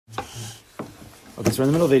Okay, so we're in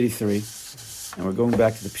the middle of 83, and we're going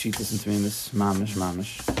back to the Pshitas and Tamimis,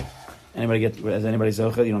 Mamish. Has anybody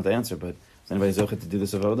zocha? You don't have to answer, but has anybody zocha to do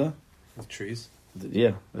this avoda? With trees?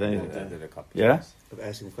 Yeah. I did a couple Yeah? times. Of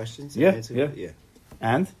asking the questions? Yeah.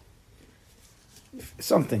 And?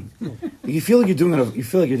 Something. You feel like you're doing it. You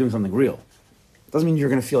feel like you're doing something real. Doesn't mean you're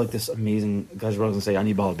going to feel like this amazing. God's going to say, "I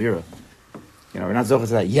need balabira." We're not zocha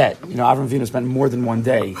to that yet. Avram Avinu spent more than one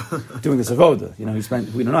day doing this avoda. He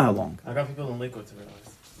spent. We don't know how long. I got people in Lakewood to realize.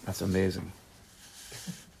 That's amazing.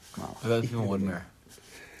 Wow. I got people in Woodmere.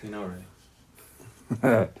 You know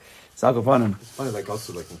already. It's Akapanim. It's funny,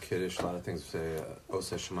 also in Kiddush, a lot of things say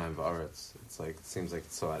Oseh Shemayim V'aretz. It's like it seems like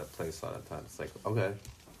it's so out of place a lot of times. It's like, okay,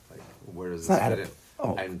 where does this fit in?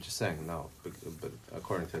 Oh. I'm just saying no, but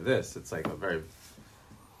according to this, it's like a very,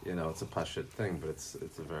 it's a pashut thing, but it's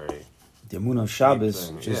a very the Amunah of Shabbos,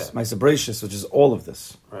 thing, which is Ma'aser Bereishis, which is all of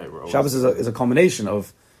this. Right. Shabbos is a culmination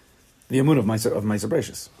of the Amunah of Ma'aser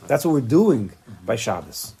Bereishis. That's what we're doing by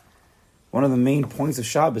Shabbos. One of the main points of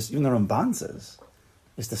Shabbos, even the Ramban says,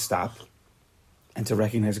 is to stop and to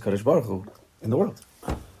recognize the Kadosh Baruch Hu in the world.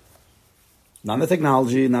 Not in the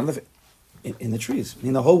technology, not in the trees.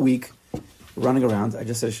 The whole week, running around. I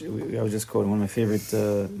was just quoting one of my favorite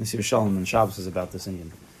Nesiv Shalom and Shabbos is about this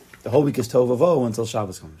Indian. The whole week is Tov Avo until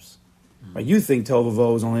Shabbos comes. Right? You think Tov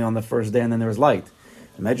Avo is only on the first day and then there was light.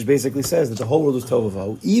 The Medrash basically says that the whole world is Tov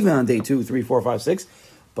Avo, even on day 2, 3, 4, 5, 6,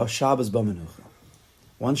 but Shabbos B'Menucha.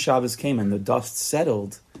 Once Shabbos came and the dust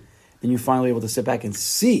settled, then you're finally able to sit back and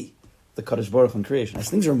see the Kadosh Baruch Hu in creation.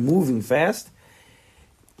 As things are moving fast,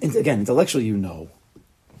 again, intellectually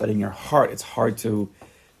but in your heart, it's hard to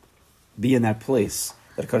be in that place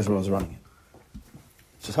that Kadosh Baruch Hu is running it.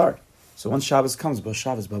 It's just hard. So once Shabbos comes,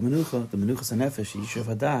 Shabbos B'Menucha, the Menuchas HaNefesh,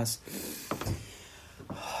 Yishuv Hadas,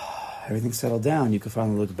 everything settled down. You can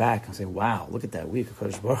finally look back and say, "Wow, look at that week of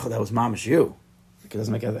Kadosh Baruch Hu. That was mamash you." It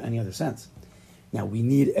doesn't make any other sense. Now, we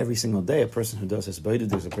need every single day a person who does his Baidu,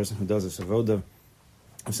 there's a person who does his Avoda,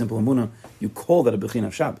 of simple Amunah. You call that a Bechin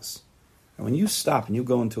of Shabbos. And when you stop and you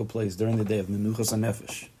go into a place during the day of Menuchas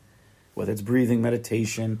HaNefesh, whether it's breathing,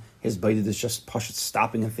 meditation, his Baidu is just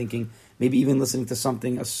stopping and thinking, maybe even listening to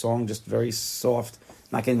something, a song, just very soft,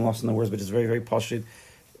 not getting lost in the words, but just very, very pashut.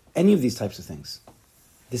 Any of these types of things.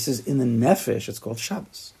 This is in the Nefesh, it's called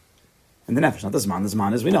Shabbos. In the Nefesh, not the Zman. The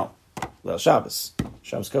Zman, as we know, Leil Shabbos,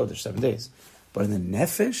 Shabbos Kodesh, 7 days. But in the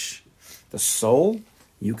Nefesh, the soul,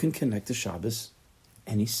 you can connect to Shabbos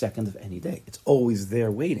any second of any day. It's always there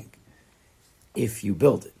waiting, if you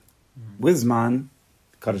build it. With Zman,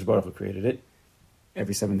 Kadosh Baruch Hu created it,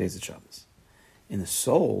 every 7 days it's Shabbos. In the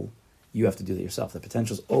soul, you have to do that yourself. The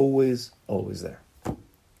potential is always, always there.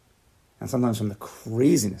 And sometimes from the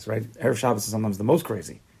craziness, right? Erev Shabbos is sometimes the most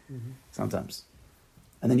crazy. Sometimes.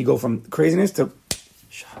 And then you go from craziness to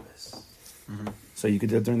Shabbos. So you could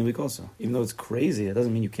do it during the week also. Even though it's crazy, it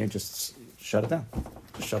doesn't mean you can't just shut it down.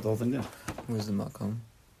 Just shut the whole thing down. Where's the makom?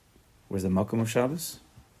 Where's the makom of Shabbos?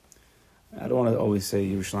 I don't want to always say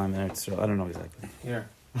Yerushalayim and Eretz Yisrael. I don't know exactly. Here.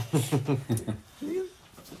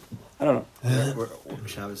 I don't know.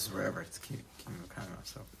 Shabbos is wherever. It's keep kind of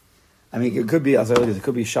so. I mean, it could be, as I said, it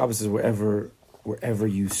could be Shabbos is wherever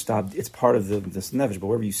you stop. It's part of this nefesh, but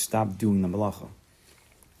wherever you stop doing the malacha,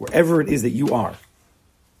 wherever it is that you are,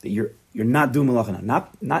 that you're not doing malacha now,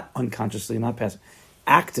 not unconsciously, not passive,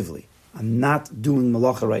 actively. I'm not doing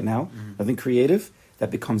malacha right now. Nothing creative.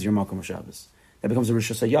 That becomes your makom of Shabbos. That becomes a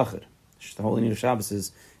Rosh Hashanah. The whole idea of Shabbos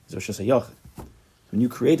is Rosh Hashanah. When you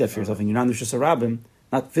create that for yourself, and you're not in Rosh Hashanah,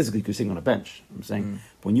 not physically, because you're sitting on a bench. I'm saying,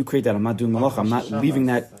 but when you create that, I'm not doing malacha. I'm not leaving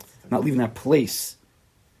that. Not leaving that place.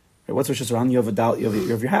 Right? What's Rosh Hashanah? You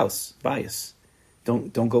have your house, bias.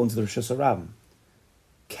 Don't go into the Rosh Hashanah.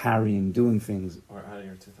 Carrying, doing things. Or out of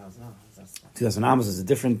your 2,000 amos. 2,000 amos is a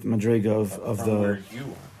different madriga of from the. Where you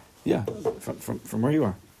are. Yeah, from where you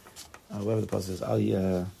are. Whatever the passage is,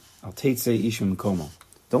 I'll take say ishim komo.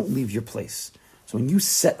 Don't leave your place. So when you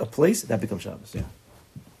set a place, that becomes Shabbos. Yeah,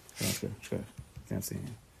 that's good. That's good. Can't see.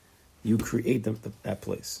 You create that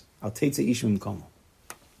place. I'll take say ishim komo.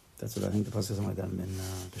 That's what I think the passage is something like that in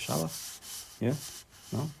Peshala. Yeah?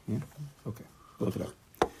 No? Yeah? Okay. We'll look it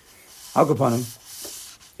up. I'll go upon him.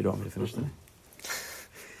 You don't want me to finish today?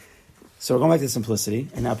 So we're going back to simplicity.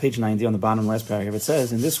 And now page 90 on the bottom last paragraph, it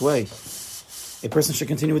says, in this way, a person should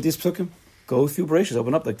continue with these psukim. Go through Bereshit,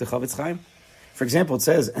 open up like the Chavetz Chaim. For example, it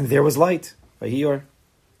says, and there was light. By Hiyor.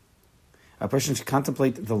 A person should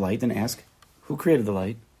contemplate the light and ask, who created the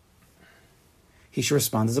light? He should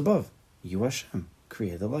respond as above. You Hashem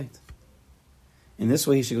created the light. In this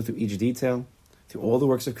way, he should go through each detail, through all the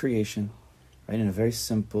works of creation, right, in a very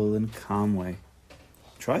simple and calm way.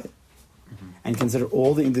 Try it. and consider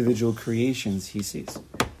all the individual creations he sees.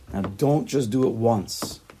 Now, don't just do it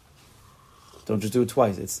once. Don't just do it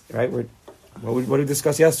twice. It's right. What did we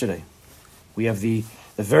discuss yesterday? We have the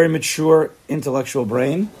very mature intellectual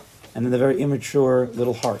brain, and then the very immature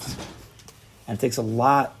little heart. And it takes a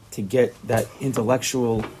lot to get that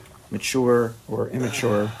intellectual, mature or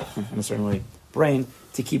immature, in a certain way, brain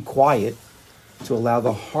to keep quiet, to allow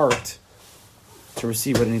the heart to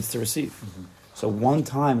receive what it needs to receive. So one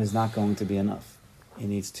time is not going to be enough. It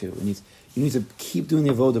needs two. You need to keep doing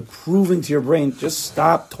the avoda, proving to your brain, just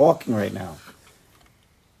stop talking right now.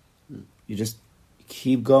 You just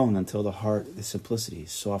keep going until the heart, the simplicity,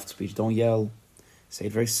 soft speech. Don't yell. Say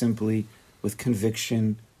it very simply, with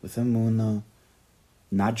conviction, with emunah,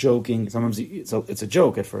 not joking. Sometimes it's a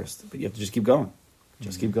joke at first, but you have to just keep going.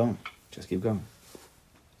 Just keep going. Just keep going.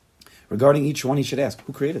 Regarding each one, he should ask,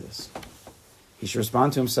 who created this? He should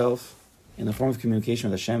respond to himself in the form of communication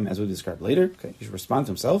with Hashem, as we described later. Okay, he should respond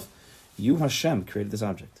to himself. You, Hashem, created this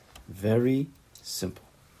object. Very simple.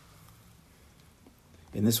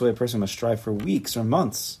 In this way, a person must strive for weeks or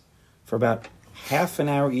months, for about half an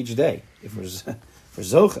hour each day, if for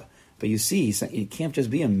Zocha. But you see, it can't just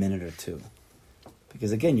be a minute or two.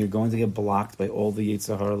 Because again, you're going to get blocked by all the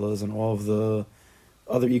Yetzer Hara's and all of the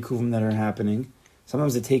other Yikuvim that are happening.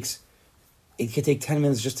 Sometimes it could take 10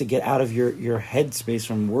 minutes just to get out of your head space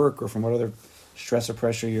from work or from what other stress or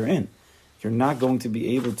pressure you're in. You're not going to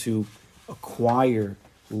be able to acquire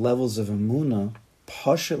levels of emunah,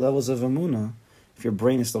 pashut levels of emunah, if your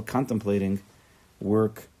brain is still contemplating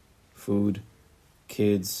work, food,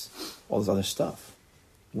 kids, all this other stuff.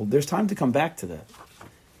 Well, there's time to come back to that.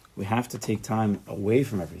 We have to take time away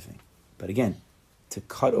from everything. But again, to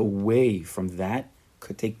cut away from that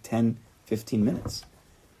could take 10, 15 minutes.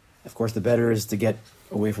 Of course, the better is to get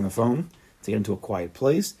away from the phone, to get into a quiet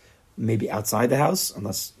place, maybe outside the house,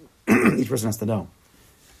 unless each person has to know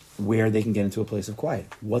where they can get into a place of quiet.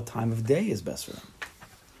 What time of day is best for them?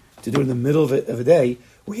 To do it in the middle of a day,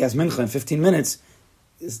 where he has mincha in 15 minutes,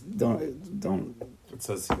 don't. It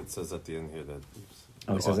says at the end here that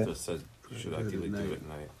Oh, it says that? said you should ideally do it at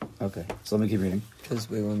night. Okay, so let me keep reading. Just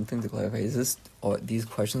wait, one thing to clarify: is this these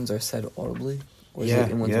questions are said audibly, or is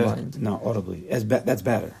it in one's mind? No, audibly. That's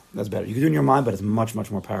better. That's better. You can do it in your mind, but it's much,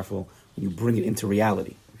 much more powerful when you bring it into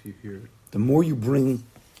reality. If you hear it. The more you bring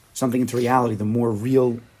something into reality, the more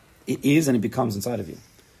real it is, and it becomes inside of you.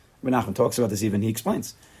 Menachem talks about this even. He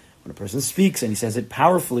explains when a person speaks and he says it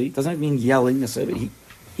powerfully, it doesn't mean yelling necessarily.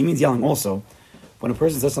 He means yelling also. When a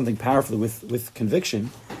person says something powerfully with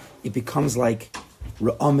conviction, it becomes like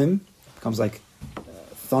ra'amim, becomes like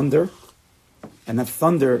thunder, and that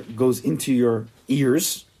thunder goes into your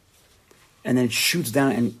ears, and then it shoots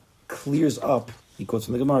down and clears up. He quotes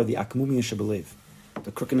from the Gemara, the akmumi shebelev,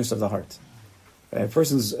 the crookedness of the heart. A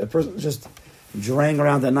person's just drang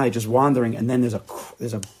around at night, just wandering, and then there's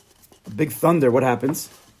a big thunder. What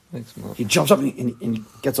happens? He jumps up and he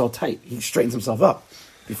gets all tight. He straightens himself up.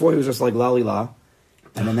 Before he was just like la li la,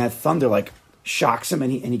 and then that thunder like shocks him,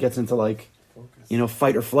 and he gets into like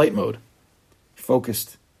fight or flight mode,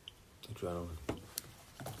 focused. Adrenaline.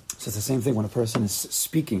 So it's the same thing when a person is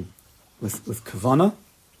speaking with kavana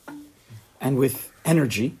and with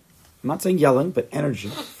energy. I'm not saying yelling, but energy,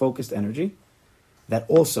 focused energy. That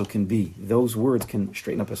also can be, those words can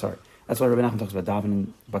straighten up his heart. That's why Rabbi Nachman talks about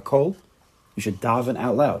davening bakol. You should daven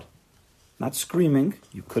out loud. Not screaming.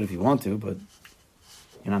 You could if you want to, but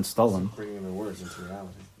you're not stolen. Bringing the words into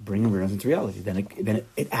reality. Bringing words into reality. Then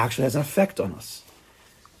it actually has an effect on us.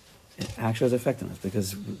 It actually has an effect on us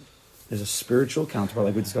because there's a spiritual counterpart,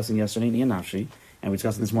 like we were discussing yesterday in Nafshi, and we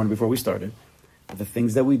discussed this morning before we started. That the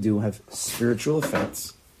things that we do have spiritual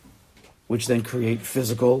effects, which then create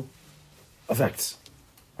physical effects.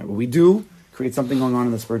 Right? What we do creates something going on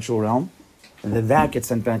in the spiritual realm, and then that gets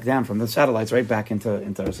sent back down from the satellites right back into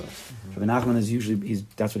ourselves. Rabbi Nachman is usually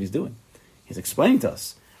that's what he's doing. He's explaining to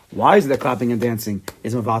us why is it that clapping and dancing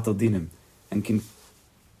is mavatal dinim and can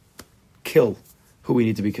kill who we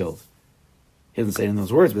need to be killed. He doesn't say it in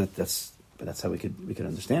those words, but that's how we could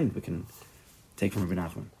understand. We can take from Rabbi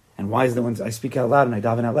Nachman. And why is it that when I speak out loud and I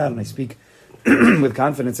daven out loud and I speak with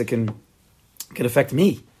confidence, it can affect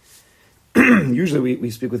me? Usually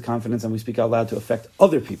we speak with confidence and we speak out loud to affect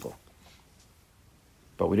other people.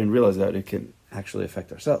 But we didn't realize that it can actually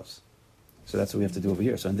affect ourselves. So that's what we have to do over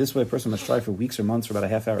here. So in this way, a person must strive for weeks or months for about a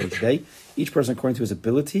half hour each day, each person according to his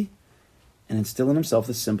ability, and instill in himself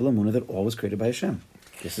the simple emunah that all was created by Hashem.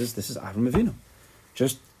 This is Avram Avinu.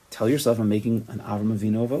 Just tell yourself, I'm making an Avram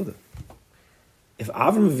Avinu avoda. If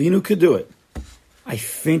Avram Avinu could do it, I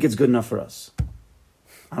think it's good enough for us.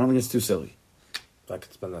 I don't think it's too silly. I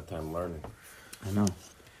could spend that time learning. I know.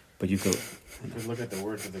 But you could. If you look at the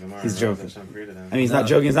words of the Gemara, He's joking. Hashem created them. I mean, he's not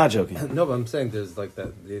joking. He's not joking. No, but I'm saying there's like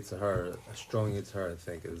that the Yitzhahara, a strong Yitzhahara, I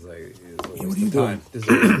think, is like is a what waste are you of doing? time. This is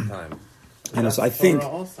a waste of time. I know. So I That's think.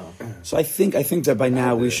 Torah also. So I think that by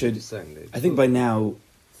now we They're should. just saying they- I think by now,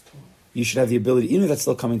 you should have the ability, even if that's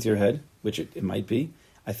still coming to your head, which it might be.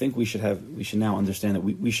 I think we should now understand that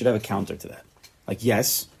we should have a counter to that. Like,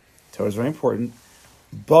 yes, Torah is very important,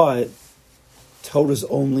 but Torah is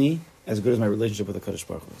only as good as my relationship with the Kadosh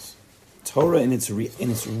Baruch Hu is. Torah in its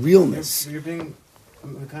realness. You're being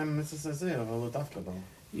the kind of Mrs. Isaiah of a Ladafka.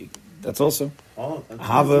 That's also All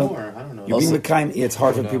Hava. more. I don't know. You're being L'kaim. It's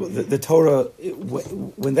hard for people. The Torah,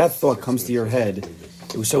 when that thought comes to your head,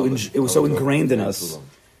 it was so ingrained in us.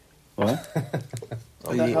 What?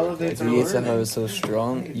 That elevates The our Yitzhahara learning. is so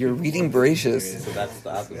strong. You're reading Bereshis. So that's the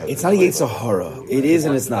opposite. It's not a Yetzirah. It is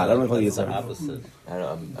and it's not. I don't know if it's That's the Yetzirah. opposite. I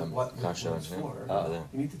don't know, I'm not sure. Oh.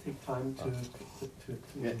 You need to take time to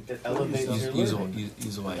It elevates your learning.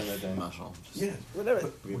 Use away, Another day. Marshall. yeah, Whatever.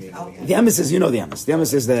 without The emes is, you know the emes. The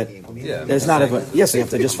emes is that Yeah, there's not a... Yes, you have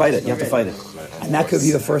to just fight it. You have to fight it. And that could be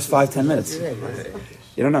the first 5-10 minutes.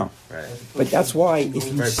 You don't know. right. But that's why if you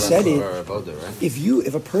Very set blessed it... for our Avoda, right?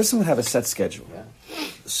 If a person would have a set schedule,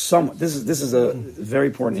 this is a very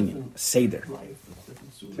important Indian. Seder.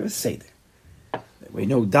 Have a Seder. We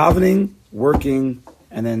know davening, working,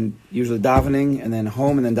 and then usually davening, and then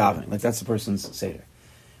home, and then davening. Like that's the person's Seder.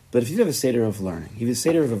 But if you have a Seder of learning, if a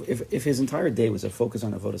Seder of if his entire day was a focus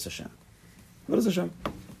on Avodas Hashem, Avodas Hashem,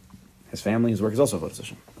 his family, his work is also Avodas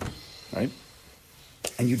Hashem, right?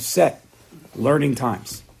 And you'd set learning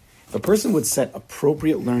times. If a person would set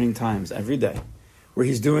appropriate learning times every day, where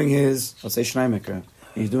he's doing his, let's say, Shnai Mikra, and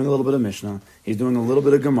he's doing a little bit of Mishnah, he's doing a little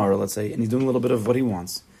bit of Gemara, let's say, and he's doing a little bit of what he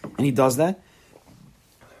wants, and he does that,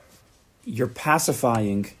 you're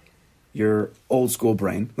pacifying your old school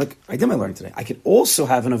brain. Like, I did my learning today. I could also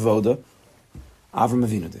have an avoda, Avram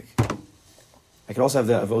Avinu dig. I could also have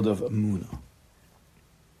the avoda of Amunah.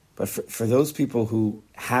 But for those people who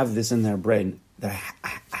have this in their brain, that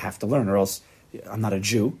I have to learn, or else I'm not a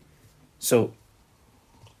Jew. So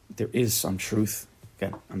there is some truth.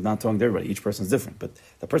 Again, I'm not talking to everybody. Each person's different. But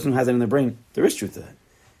the person who has it in their brain, there is truth to that.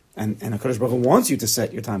 And HaKadosh Baruch Hu wants you to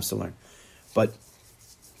set your times to learn. But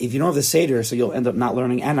if you don't have the Seder, so you'll end up not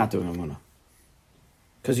learning and not doing Amunah.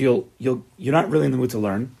 Because you're not really in the mood to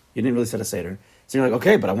learn. You didn't really set a Seder. So you're like,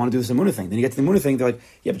 okay, but I want to do this Amunah thing. Then you get to the Amunah thing, they're like,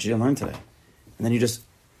 yeah, but you didn't learn today. And then you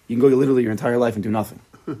can go literally your entire life and do nothing.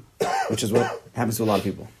 Which is what happens to a lot of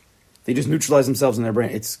people. They just neutralize themselves in their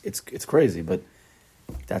brain. It's crazy, but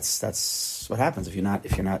that's what happens if you're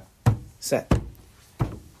not set.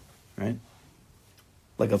 Right?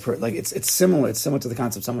 Like it's similar. It's similar to the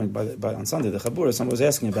concept someone on Sunday, the Chabura, someone was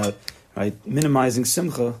asking about, right, minimizing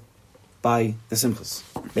simcha by the simchas.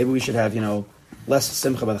 Maybe we should have, less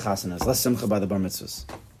simcha by the chasanas, less simcha by the bar mitzvahs.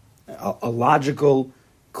 A logical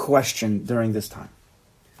question during this time.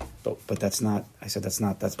 But that's not. I said that's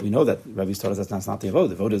not. We know that Rabbi's taught us that's not the avodah.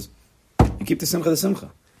 The avodah is you keep the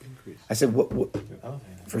simcha. I said what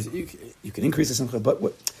first you can increase the simcha, but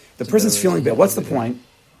what the person's feeling bad. What's the point?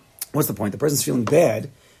 The person's feeling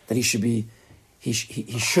bad that he should be. He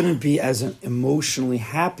shouldn't be as emotionally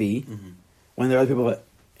happy when there are other people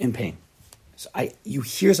in pain. So you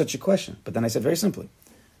hear such a question, but then I said very simply.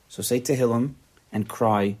 So say Tehillim and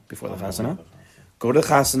cry before the chasana. Go to the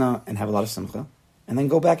chasana and have a lot of simcha. And then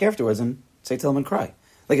go back afterwards and say Tehillim and cry.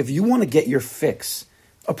 Like if you want to get your fix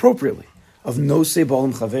appropriately of no se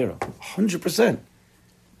balim chavera, 100%.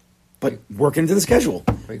 But work into the schedule.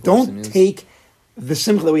 Don't take the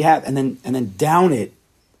simcha that we have and then down it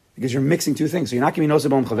because you're mixing two things. So you're not giving no se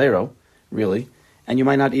balim chavera, really, and you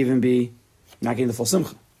might not even be not getting the full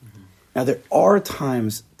simcha. Now there are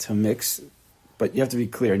times to mix, but you have to be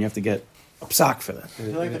clear and you have to get a psak for that. I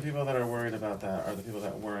feel like the people that are worried about that are the people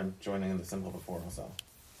that weren't joining in the simple before also.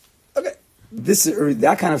 Okay,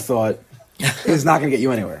 that kind of thought is not going to get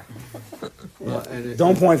you anywhere. Well,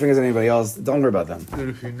 Don't point fingers at anybody else. Don't worry about them. And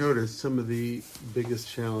if you notice, some of the biggest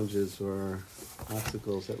challenges or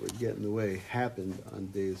obstacles that would get in the way happened on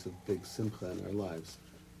days of big simcha in our lives.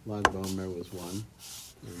 Lag BaOmer was one,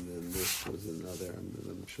 and then this was another.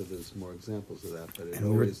 I'm sure there's more examples of that, but it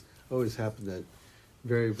always happened at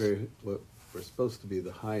very, very what were supposed to be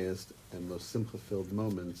the highest and most simcha-filled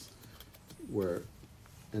moments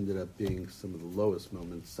ended up being some of the lowest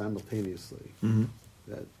moments simultaneously. Mm-hmm.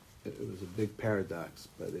 That it was a big paradox,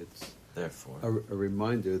 but it's Therefore. a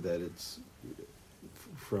reminder that it's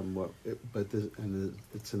from what.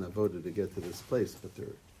 It's an avoda to get to this place, but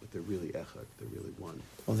they're really echad. They're really one.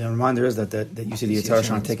 Well, the reminder is that you see the Yitzhar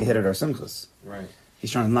trying to take a hit at our simchas. Right.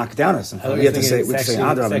 He's trying to knock down us. I We have to think say, it's we have to say,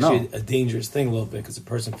 actually, Adar, it's no. actually a dangerous thing a little bit because the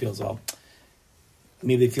person feels, well,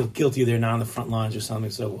 maybe they feel guilty. They're not on the front lines or something.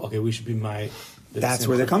 So, okay, we should be That's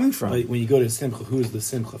where they're coming from. But when you go to Simcha, who's the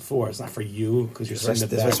Simcha for? It's not for you because you're sitting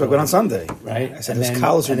That's there. what went on Sunday. Right? I said, those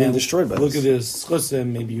kalas are being destroyed by look this. at this chusim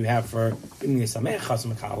maybe you have for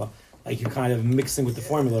like you're kind of mixing with the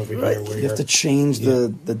formula over Right. here. Where You have to change the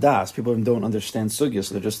das. People don't understand sugya,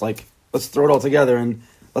 so they're just like, let's throw it all together and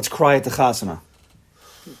let's cry at the chasana.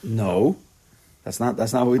 No, that's not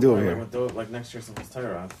what we do over here. Like next year's Simchas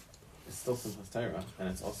Torah, it's still Simchas Torah, and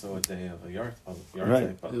it's also a day of a yard Right.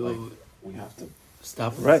 day, but like we have to.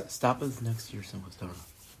 Stop us next year, Simchas Torah.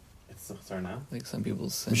 It's Simchas Torah now. Like some people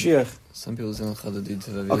say. Mashiach. Some people say okay,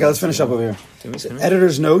 Okay, let's finish up over here. Do we finish?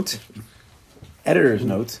 Editor's note.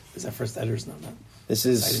 Is that first editor's note? This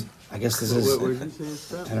is, I guess this is. Where did you say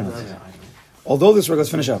it's at? I don't know. Yeah, I know. Although this work, let's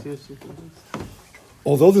finish up.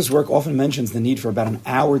 Although this work often mentions the need for about an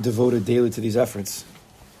hour devoted daily to these efforts,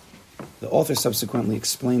 the author subsequently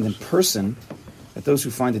explained in person that those who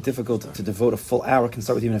find it difficult to devote a full hour can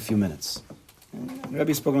start with even a few minutes. And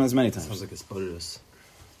Rabbi's spoken on this many times. Sounds like a spurious.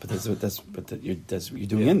 But that's what you're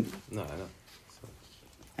doing in. No, I know.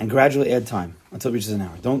 And gradually add time until it reaches an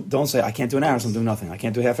hour. Don't say, I can't do an hour, so I'm doing nothing. I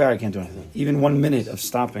can't do a half hour, I can't do anything. Even 1 minute of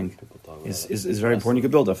stopping is very important. You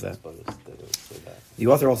can build off that. The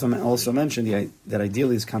author also mentioned that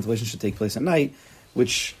ideally this contemplation should take place at night,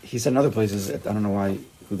 which he said in other places, I don't know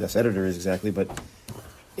who this editor is exactly, but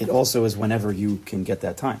it also is whenever you can get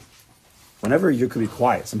that time. Whenever you could be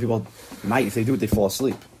quiet. Some people, at night, if they do it, they fall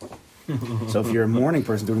asleep. So if you're a morning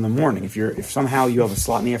person, do it in the morning. If somehow you have a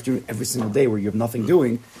slot in the afternoon every single day where you have nothing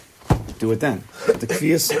doing, do it then. The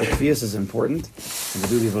kfiyas is important, and the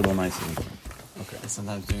duty of a little nice is important.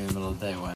 Sometimes doing it in the middle of the day. Why